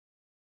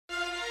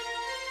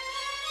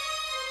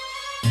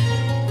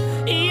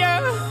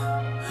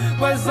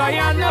'cause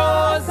I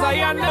know,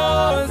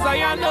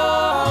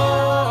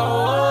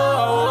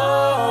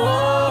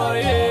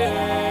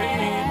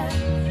 yeah.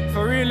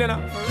 For real, you know.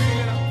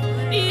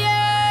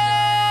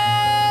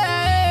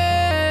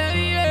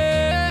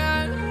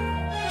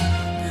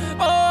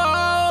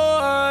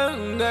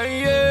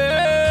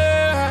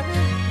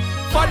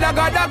 Father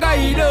God,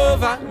 guide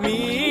over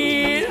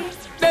me.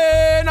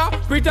 Then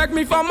protect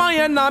me from my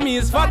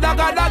enemies. Father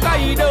God,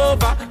 guide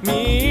over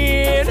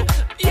me.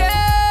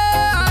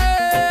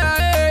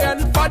 Yeah,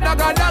 and Father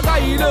God,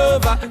 guide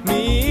over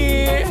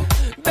me.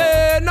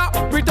 Then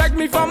protect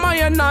me from my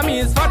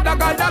enemies. Father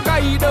God,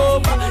 guide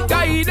over.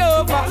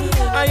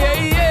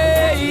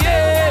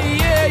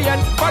 Yeah,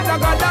 and Father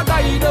God,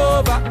 guide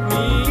over me.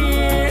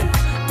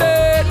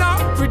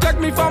 Protect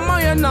me from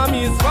my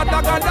enemies.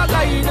 Father God,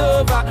 guide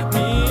over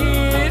me.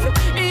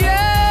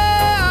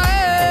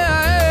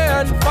 Yeah,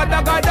 and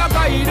Father God,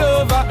 guide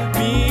over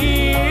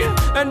me.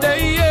 And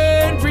they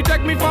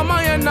protect me from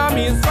my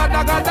enemies.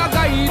 Father God,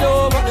 guide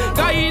over.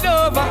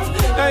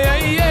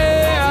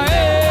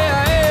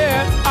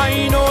 Yeah.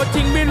 I know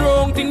things been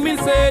wrong, things been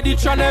said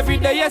each and every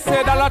day. You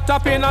said a lot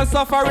of pain and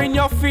suffering.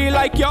 You feel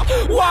like you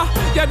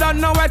don't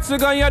know where to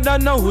go, you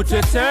don't know who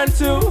to turn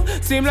to.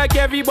 Seem like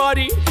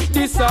everybody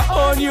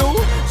disown you.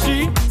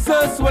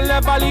 Jesus will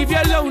never leave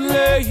you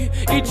lonely.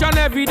 Each and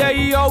every day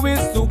he always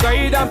to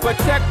guide and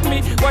protect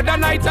me. Whether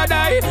night or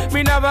day,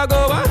 me never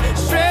go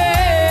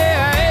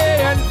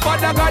astray. And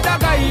Father God,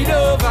 guide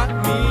over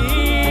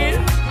me.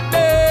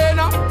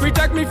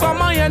 Protect me from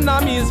my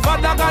enemies.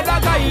 Father God,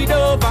 guide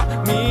over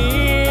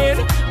me.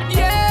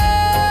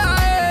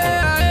 Yeah,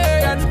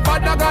 and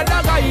Father God,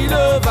 guide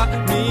over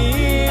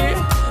me.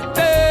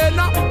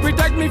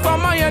 Protect me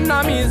from my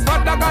enemies.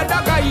 Father God,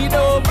 guide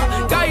over.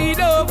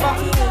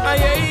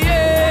 Yeah.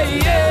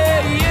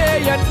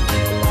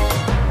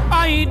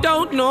 I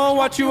don't know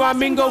what you have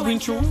been going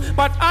through,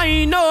 but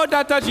I know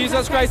that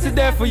Jesus Christ is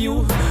there for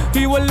you.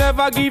 He will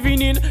never give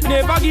in,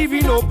 never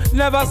giving up,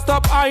 never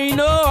stop. I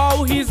know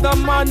how he's the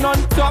man on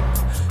top.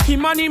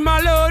 Him and him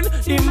alone,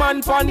 the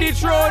man on the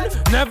throne.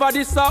 Never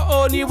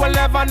disown, he will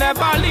never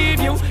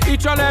leave you.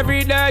 Each and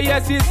every day,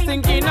 yes, he's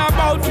thinking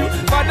about you.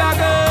 Father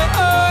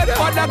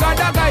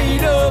God,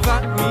 guide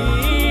over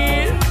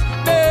me.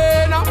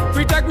 Then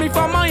protect me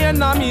from my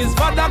enemies.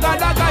 Father God,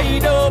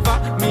 guide over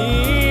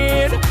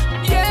me.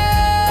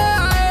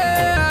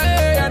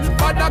 Yeah, and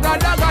Father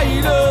God,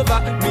 guide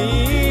over me.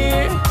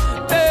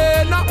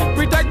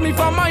 Protect me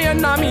from my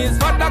enemies.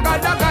 Father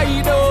God,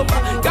 guide over.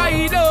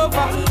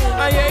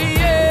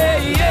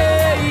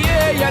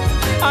 Yeah.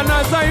 And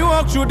as I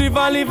walk through the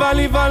valley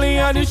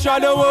and the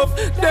shadow of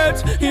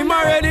death, him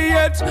already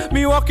yet.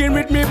 Me walking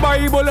with me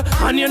Bible,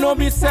 and you know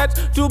me set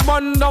to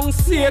burn down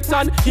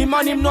Satan. Him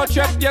and him not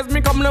check. Yes,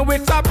 me coming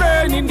with a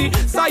burning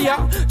desire.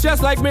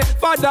 Just like me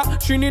father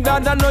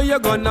Trinidad, I know you're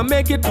gonna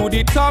make it to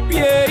the top,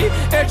 yeah.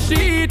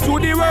 HE to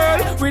the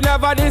world, we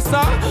never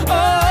disown.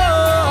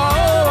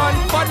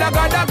 And Father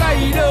God,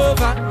 guide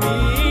over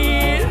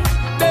me.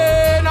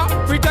 Then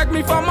protect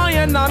me from my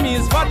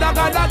enemies. Father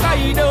God,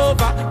 guide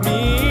over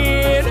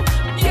me.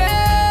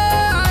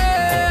 Yeah,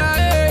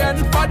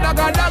 and Father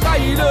God,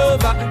 guide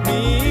over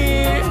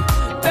me.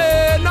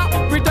 Then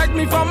protect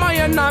me from my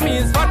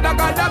enemies. Father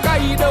God,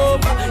 guide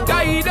over.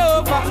 Yeah.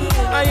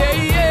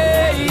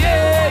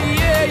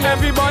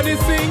 Everybody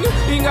sing,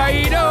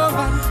 guide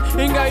over,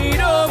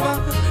 guide over,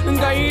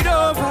 guide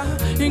over,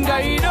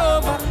 guide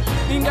over,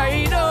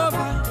 guide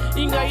over.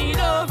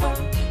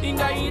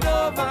 Guide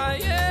over,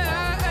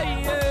 yeah.